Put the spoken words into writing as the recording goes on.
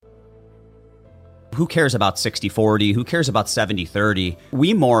Who cares about 60-40? Who cares about 70-30?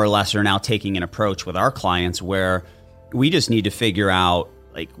 We more or less are now taking an approach with our clients where we just need to figure out,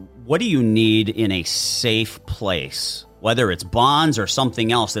 like, what do you need in a safe place, whether it's bonds or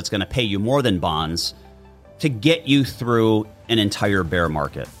something else that's going to pay you more than bonds, to get you through an entire bear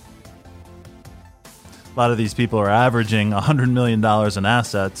market. A lot of these people are averaging $100 million in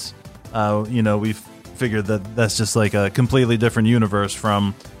assets. We've figured that that's just like a completely different universe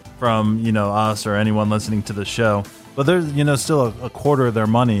from us or anyone listening to the show. But there's, still a quarter of their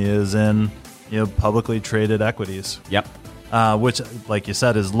money is in, publicly traded equities. Yep. Which, like you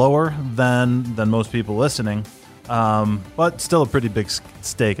said, is lower than most people listening. But still a pretty big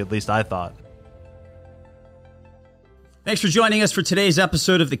stake, at least I thought. Thanks for joining us for today's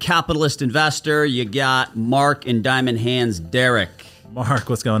episode of The Capitalist Investor. You got Mark and Diamond Hands Derek. Mark,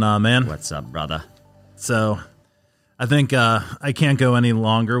 what's going on, man? What's up, brother? So, I think I can't go any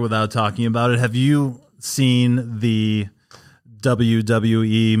longer without talking about it. Have you seen the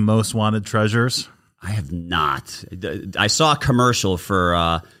WWE Most Wanted Treasures? I have not. I saw a commercial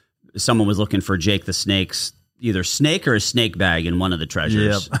for someone was looking for Jake the Snake's either snake or a snake bag in one of the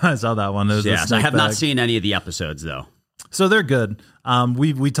treasures. Yep, I saw that one. Yes, I have not seen any of the episodes, though. So they're good.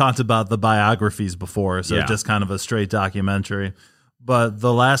 We talked about the biographies before, so just kind of a straight documentary. But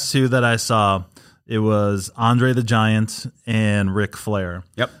the last two that I saw, it was Andre the Giant and Ric Flair.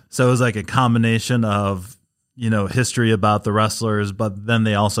 Yep. So it was like a combination of, history about the wrestlers, but then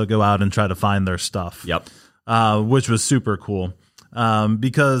they also go out and try to find their stuff. Yep. Which was super cool.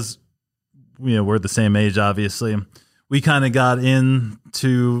 Because, we're the same age, obviously. We kind of got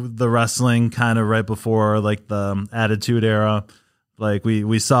into the wrestling kind of right before like the Attitude Era. Like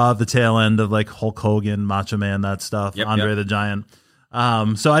we saw the tail end of like Hulk Hogan, Macho Man, that stuff, Andre the Giant.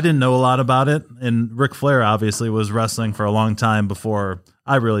 So I didn't know a lot about it. And Ric Flair obviously was wrestling for a long time before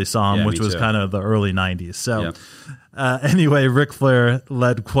I really saw him, which was kind of the early 90s. So anyway, Ric Flair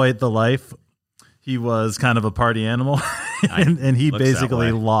led quite the life. He was kind of a party animal, and he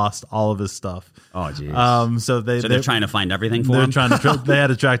basically lost all of his stuff. Oh, geez. So they're trying to find everything for him? They had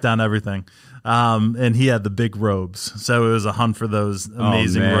to track down everything. And he had the big robes. So it was a hunt for those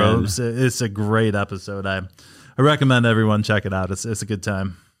amazing robes. It's a great episode. I recommend everyone check it out. It's a good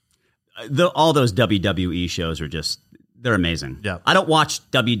time. All those WWE shows are they're amazing. Yeah. I don't watch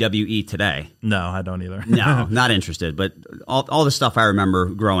WWE today. No, I don't either. No, not interested. But all the stuff I remember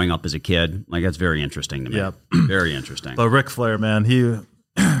growing up as a kid, like, that's very interesting to me. Yep. Very interesting. But Ric Flair, man,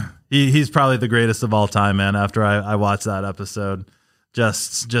 he's probably the greatest of all time, man. After I watched that episode,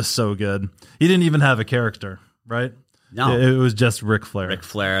 just so good. He didn't even have a character, right? No. It was just Ric Flair. Ric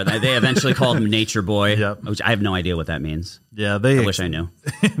Flair. They eventually called him Nature Boy, Yep. which I have no idea what that means. Yeah, I wish I knew.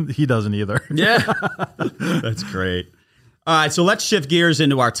 He doesn't either. Yeah. That's great. All right, so let's shift gears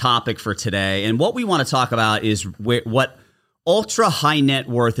into our topic for today. And what we want to talk about is what ultra high net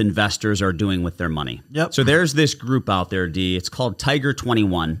worth investors are doing with their money. Yep. So there's this group out there, D. It's called Tiger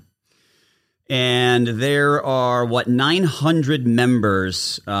 21. And there are, 900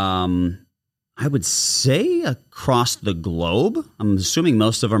 members, I would say, across the globe. I'm assuming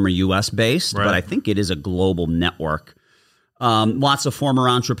most of them are U.S. based, right, but I think it is a global network. Lots of former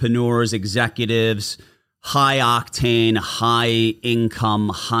entrepreneurs, executives, high octane, high income,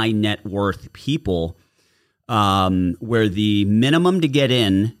 high net worth people, where the minimum to get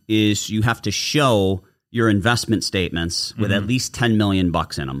in is you have to show your investment statements with at least $10 million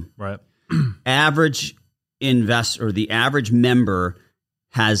in them. Right. Average investor, the average member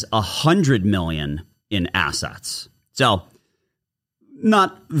has $100 million in assets. So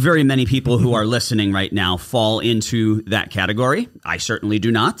not very many people who are listening right now fall into that category. I certainly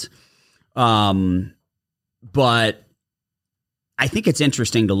do not. But I think it's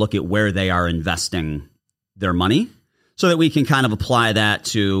interesting to look at where they are investing their money so that we can kind of apply that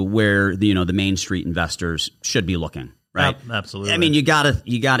to where the Main Street investors should be looking, right? Absolutely. I mean, you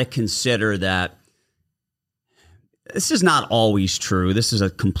gotta consider that this is not always true. This is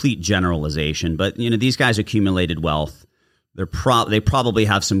a complete generalization, but these guys accumulated wealth. They probably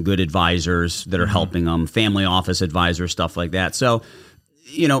have some good advisors that are helping them, family office advisors, stuff like that. So,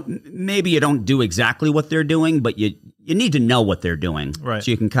 maybe you don't do exactly what they're doing, but you need to know what they're doing. Right. So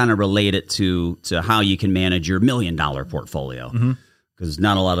you can kind of relate it to how you can manage your $1 million portfolio. Because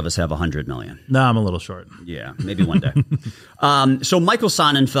not a lot of us have $100 million. No, I'm a little short. Yeah, maybe one day. So Michael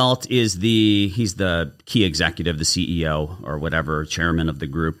Sonnenfeld he's the key executive, the CEO or whatever, chairman of the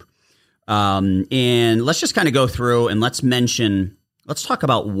group. And let's just kind of go through and let's talk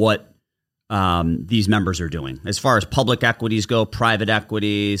about what these members are doing as far as public equities go, private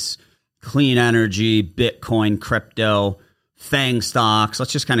equities, clean energy, Bitcoin, crypto, FANG stocks.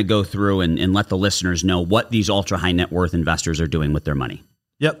 Let's just kind of go through and let the listeners know what these ultra high net worth investors are doing with their money.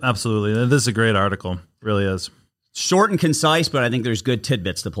 Yep, absolutely. This is a great article. It really is. Short and concise, but I think there's good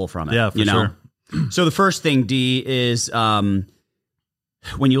tidbits to pull from it. Yeah, for sure. So the first thing, D, is when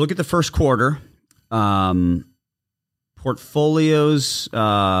you look at the first quarter, portfolios,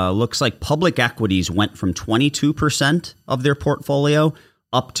 looks like public equities went from 22% of their portfolio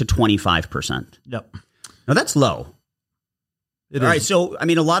up to 25%. Yep. Now that's low. All right. So, I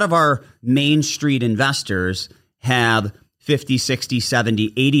mean, a lot of our Main Street investors have 50, 60,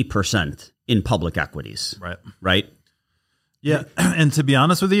 70, 80% in public equities. Right. Right. Yeah. And to be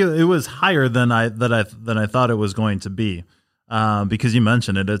honest with you, it was higher than I thought it was going to be. Because you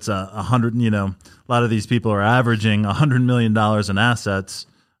mentioned it, it's 100, a lot of these people are averaging $100 million in assets.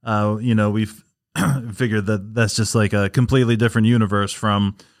 We've figured that that's just like a completely different universe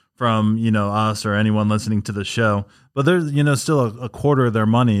from us or anyone listening to the show. But there's, still a quarter of their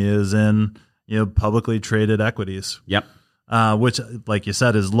money is in, publicly traded equities. Yep. Which, like you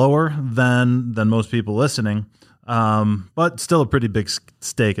said, is lower than most people listening. But still a pretty big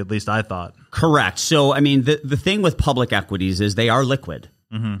stake, at least I thought. Correct. So, I mean, the thing with public equities is they are liquid.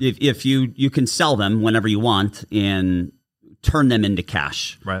 Mm-hmm. If you can sell them whenever you want and turn them into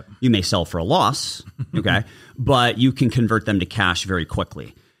cash. Right. You may sell for a loss, okay, but you can convert them to cash very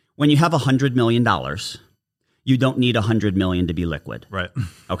quickly. When you have $100 million, you don't need $100 million to be liquid. Right.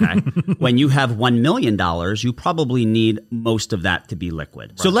 Okay. When you have $1 million, you probably need most of that to be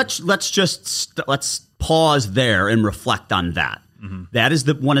liquid. Right. So let's pause there and reflect on that. Mm-hmm. That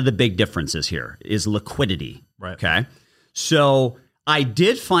is one of the big differences here is liquidity. Right. Okay. So I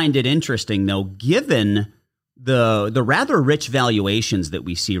did find it interesting though, given the rather rich valuations that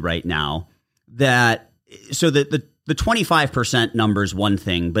we see right now, that the 25% number is one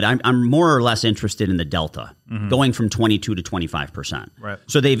thing, but I'm more or less interested in the delta, going from 22 to 25%. Right.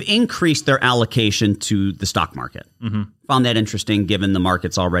 So they've increased their allocation to the stock market. Mm-hmm. Found that interesting, given the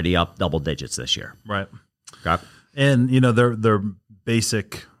market's already up double digits this year. Right. Okay. And their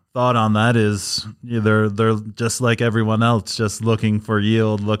basic thought on that is they're just like everyone else, just looking for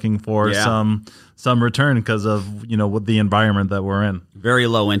yield, looking for some return because of with the environment that we're in. Very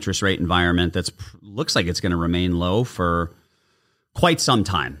low interest rate environment looks like it's going to remain low for quite some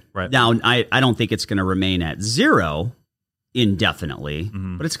time. Right. Now, I don't think it's going to remain at zero indefinitely,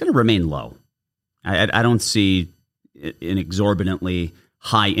 but it's going to remain low. I don't see an exorbitantly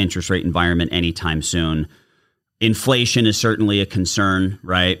high interest rate environment anytime soon. Inflation is certainly a concern,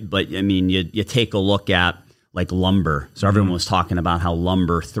 right? But I mean, you take a look at like lumber. So everyone was talking about how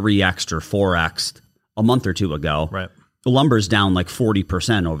lumber 3x'd or 4x'd a month or two ago. Right. The lumber's down like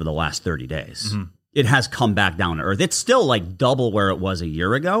 40% over the last 30 days. Mm-hmm. It has come back down to earth. It's still like double where it was a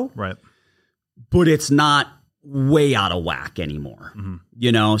year ago. Right. But it's not way out of whack anymore.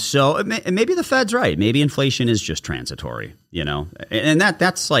 Mm-hmm. So maybe the Fed's right. Maybe inflation is just transitory, and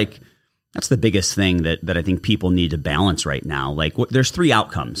that's the biggest thing that I think people need to balance right now. Like there's three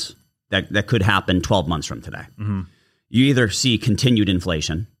outcomes that could happen 12 months from today. Mm-hmm. You either see continued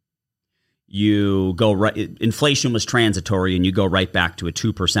inflation, you go right, inflation was transitory and you go right back to a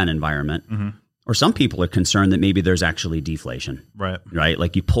 2% environment. Mm-hmm. Or some people are concerned that maybe there's actually deflation. Right. Right.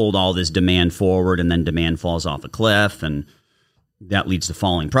 Like you pulled all this demand forward and then demand falls off a cliff and that leads to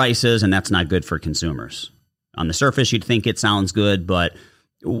falling prices. And that's not good for consumers. On the surface, you'd think it sounds good, but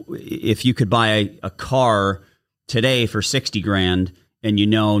if you could buy a car today for $60,000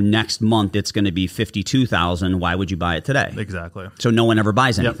 and next month it's going to be $52,000, why would you buy it today? Exactly. So no one ever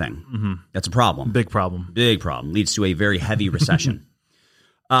buys anything. Yep. Mm-hmm. That's a problem. Big problem. Big problem. Leads to a very heavy recession.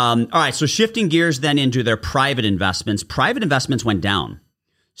 All right. So shifting gears then into their private investments. Private investments went down.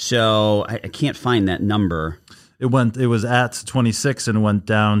 So I can't find that number. It was at 26 and went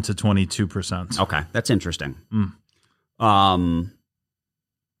down to 22%. Okay. That's interesting.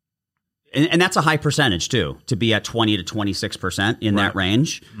 And that's a high percentage too, to be at 20 to 26% in that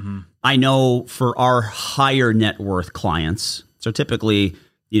range. Mm-hmm. I know for our higher net worth clients, so typically,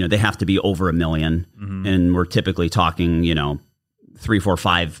 they have to be over $1 million, and we're typically talking, 3, 4,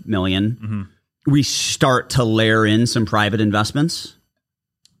 5 million. Mm-hmm. We start to layer in some private investments.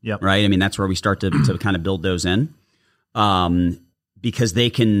 Yep. Right. I mean, that's where we start to kind of build those in, because they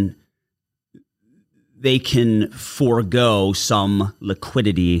can forego some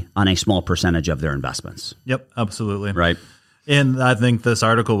liquidity on a small percentage of their investments. Yep, absolutely. Right. And I think this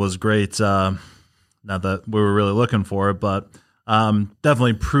article was great. Not that we were really looking for it, but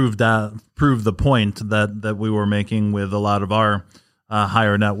definitely proved the point that we were making with a lot of our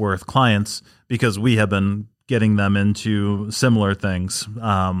higher net worth clients, because we have been getting them into similar things.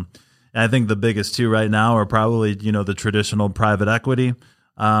 And I think the biggest two right now are probably, the traditional private equity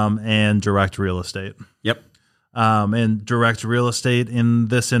and direct real estate. Yep. And direct real estate in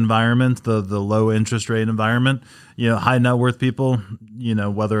this environment, the low interest rate environment, high net worth people,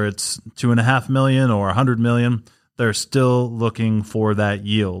 whether it's 2.5 million or 100 million, they're still looking for that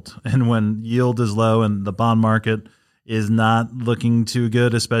yield. And when yield is low and the bond market is not looking too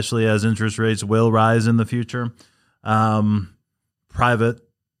good, especially as interest rates will rise in the future, private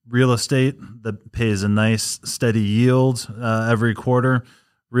real estate that pays a nice steady yield every quarter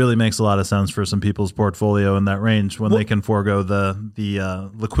really makes a lot of sense for some people's portfolio in that range when they can forego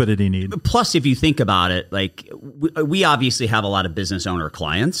the liquidity need. Plus, if you think about it, like we obviously have a lot of business owner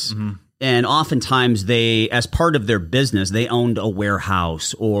clients, and oftentimes they, as part of their business, they owned a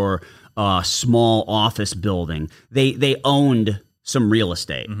warehouse or a small office building. They owned some real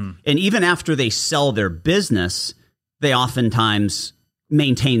estate, and even after they sell their business, they oftentimes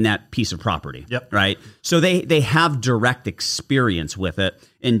maintain that piece of property. Yep. Right. So they have direct experience with it.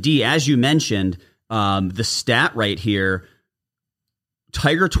 And D, as you mentioned, the stat right here,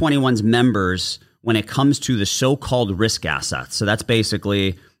 Tiger 21's members, when it comes to the so-called risk assets. So that's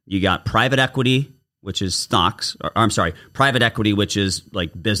basically, you got private equity, which is stocks, or I'm sorry, private equity, which is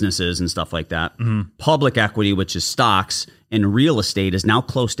like businesses and stuff like that. Public equity, which is stocks, and real estate is now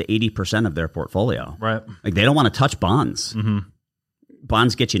close to 80% of their portfolio. Right. Like they don't want to touch bonds.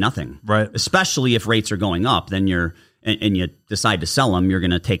 Bonds get you nothing. Right. Especially if rates are going up, then and you decide to sell them, you're going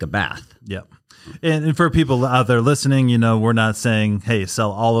to take a bath. Yep. And for people out there listening, we're not saying, hey,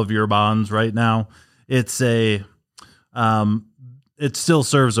 sell all of your bonds right now. It's it still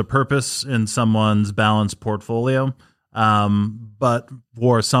serves a purpose in someone's balanced portfolio. But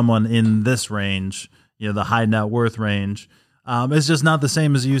for someone in this range, the high net worth range, it's just not the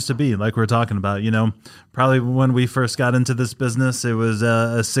same as it used to be. Like we're talking about, probably when we first got into this business, it was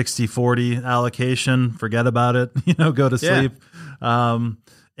a 60-40 allocation. Forget about it, go to sleep.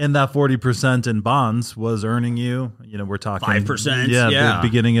 And that 40% in bonds was earning you, we're talking 5%. The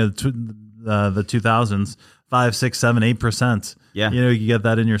beginning of the 2000s, 5, 6, 7, 8%. Yeah. You get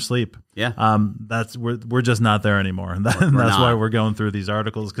that in your sleep. Yeah. We're just not there anymore. And that's why we're going through these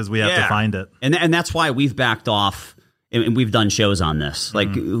articles, because we have to find it. And that's why we've backed off. And we've done shows on this. Like,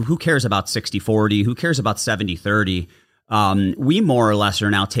 who cares about 60-40? Who cares about 70-30? We more or less are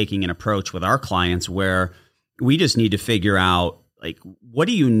now taking an approach with our clients where we just need to figure out, like, what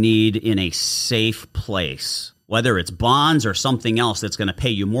do you need in a safe place, whether it's bonds or something else that's going to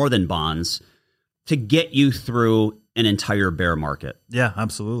pay you more than bonds to get you through an entire bear market. Yeah,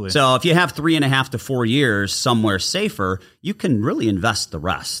 absolutely. So if you have 3.5 to 4 years somewhere safer, you can really invest the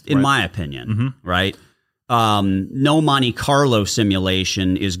rest, in my opinion, right? No Monte Carlo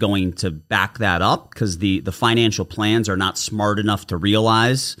simulation is going to back that up, because the financial plans are not smart enough to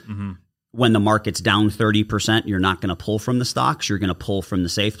realize when the market's down 30%, you're not going to pull from the stocks. You're going to pull from the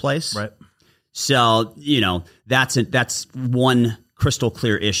safe place. Right. So, that's one crystal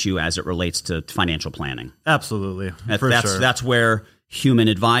clear issue as it relates to financial planning. Absolutely. That's where human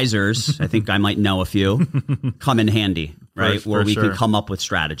advisors, I think I might know a few, come in handy, right? Where we can come up with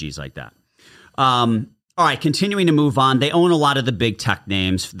strategies like that. All right, continuing to move on. They own a lot of the big tech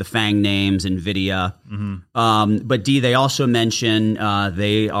names, the FANG names, NVIDIA. But D, they also mention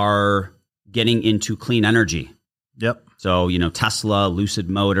they are getting into clean energy. Yep. So, Tesla, Lucid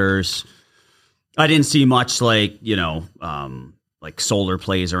Motors. I didn't see much like solar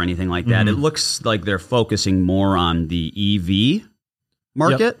plays or anything like that. It looks like they're focusing more on the EV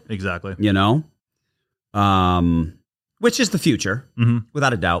market. Yep, exactly. Which is the future,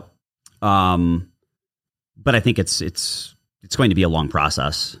 without a doubt. But I think it's going to be a long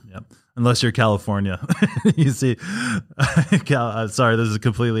process. Yep. Unless you're California. You see, sorry, this is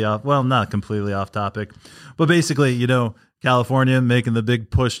completely off. Well, not completely off topic, but basically, California making the big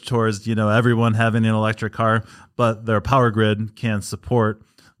push towards, everyone having an electric car, but their power grid can't support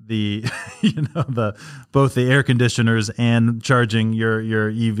the, both the air conditioners and charging your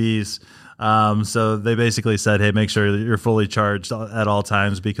EVs. So they basically said, hey, make sure that you're fully charged at all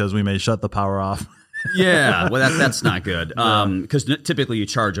times, because we may shut the power off. Yeah, well, that's not good, because typically you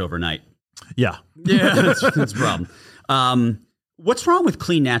charge overnight. Yeah. That's a problem. What's wrong with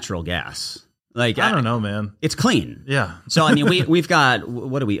clean natural gas? Like, I don't know, man. It's clean. Yeah. So I mean, we've got,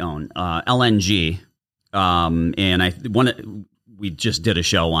 what do we own? LNG, and we just did a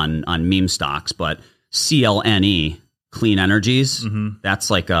show on meme stocks, but CLNE, Clean Energies,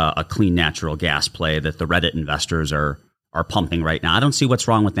 that's like a clean natural gas play that the Reddit investors are pumping right now. I don't see what's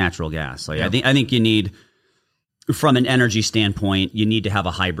wrong with natural gas. Like, I think you need, from an energy standpoint, you need to have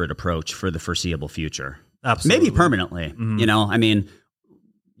a hybrid approach for the foreseeable future. Absolutely. Maybe permanently. I mean,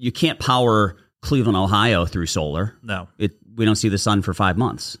 you can't power Cleveland, Ohio through solar. No. We don't see the sun for 5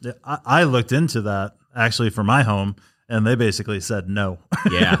 months. I looked into that actually for my home, and they basically said no.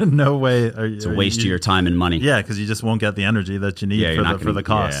 Yeah. No way. It's a waste of your time and money. Yeah, because you just won't get the energy that you need for the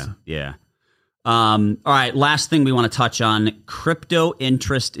cost. Yeah. All right, last thing we want to touch on, crypto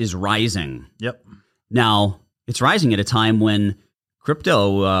interest is rising. Yep. Now, it's rising at a time when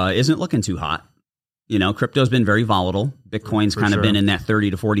crypto isn't looking too hot. Crypto's been very volatile. Bitcoin's kind of been in that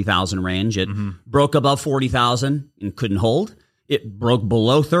 30 to 40,000 range. It broke above 40,000 and couldn't hold. It broke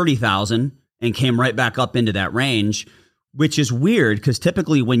below 30,000 and came right back up into that range, which is weird because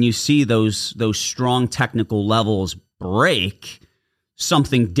typically when you see those strong technical levels break,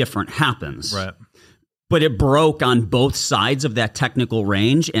 something different happens. Right. But it broke on both sides of that technical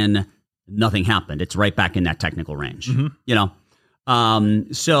range and nothing happened. It's right back in that technical range.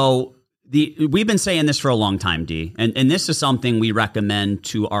 So we've been saying this for a long time, D, and this is something we recommend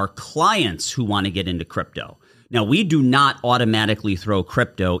to our clients who want to get into crypto. Now, we do not automatically throw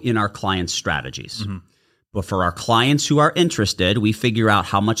crypto in our clients' strategies. But for our clients who are interested, we figure out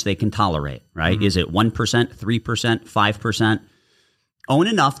how much they can tolerate, right? Is it 1%, 3%, 5%? Own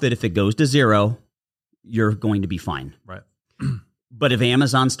enough that if it goes to zero, you're going to be fine. Right. But if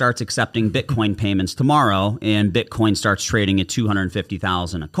Amazon starts accepting Bitcoin payments tomorrow and Bitcoin starts trading at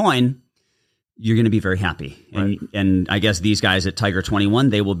 250,000 a coin, you're going to be very happy. Right. And I guess these guys at Tiger 21,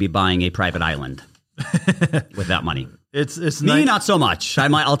 they will be buying a private island with that money. It's me, not so much.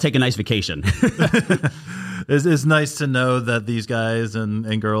 I'll take a nice vacation. It's nice to know that these guys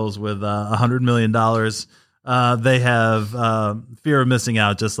and girls with $100 million, they have fear of missing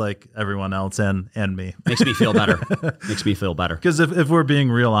out, just like everyone else and me. Makes me feel better. Makes me feel better. Because if we're being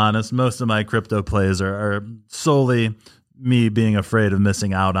real honest, most of my crypto plays are solely me being afraid of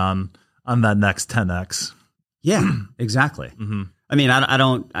missing out on that next 10x. Yeah, exactly. I mean,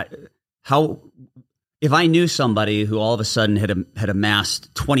 if I knew somebody who all of a sudden had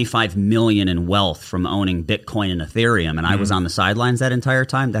amassed 25 million in wealth from owning Bitcoin and Ethereum, and I was on the sidelines that entire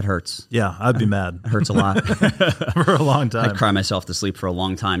time, that hurts. Yeah, I'd be mad. It hurts a lot. For a long time. I'd cry myself to sleep for a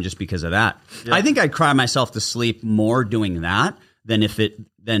long time just because of that. Yeah. I think I'd cry myself to sleep more doing that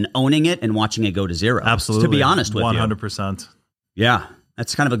than owning it and watching it go to zero. Absolutely. To be honest with 100%. Yeah.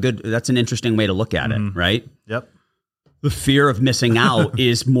 That's kind of that's an interesting way to look at it, right? Yep. The fear of missing out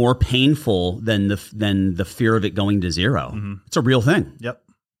is more painful than the fear of it going to zero. It's a real thing. Yep.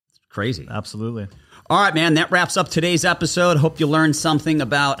 It's crazy. Absolutely. All right, man. That wraps up today's episode. Hope you learned something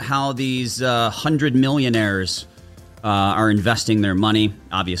about how these 100 millionaires are investing their money.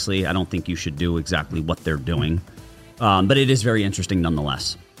 Obviously, I don't think you should do exactly what they're doing, but it is very interesting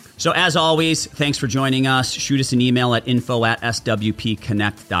nonetheless. So as always, thanks for joining us. Shoot us an email at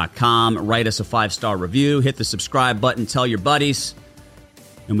info@swpconnect.com. Write us a 5-star review. Hit the subscribe button. Tell your buddies.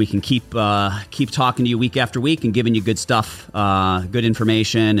 And we can keep talking to you week after week and giving you good stuff, good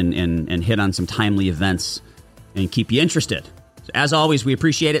information, and hit on some timely events and keep you interested. So as always, we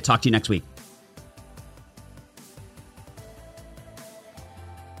appreciate it. Talk to you next week.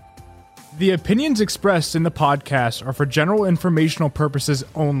 The opinions expressed in the podcast are for general informational purposes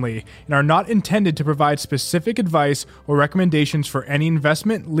only and are not intended to provide specific advice or recommendations for any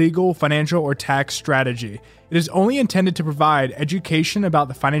investment, legal, financial, or tax strategy. It is only intended to provide education about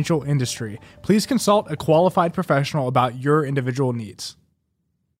the financial industry. Please consult a qualified professional about your individual needs.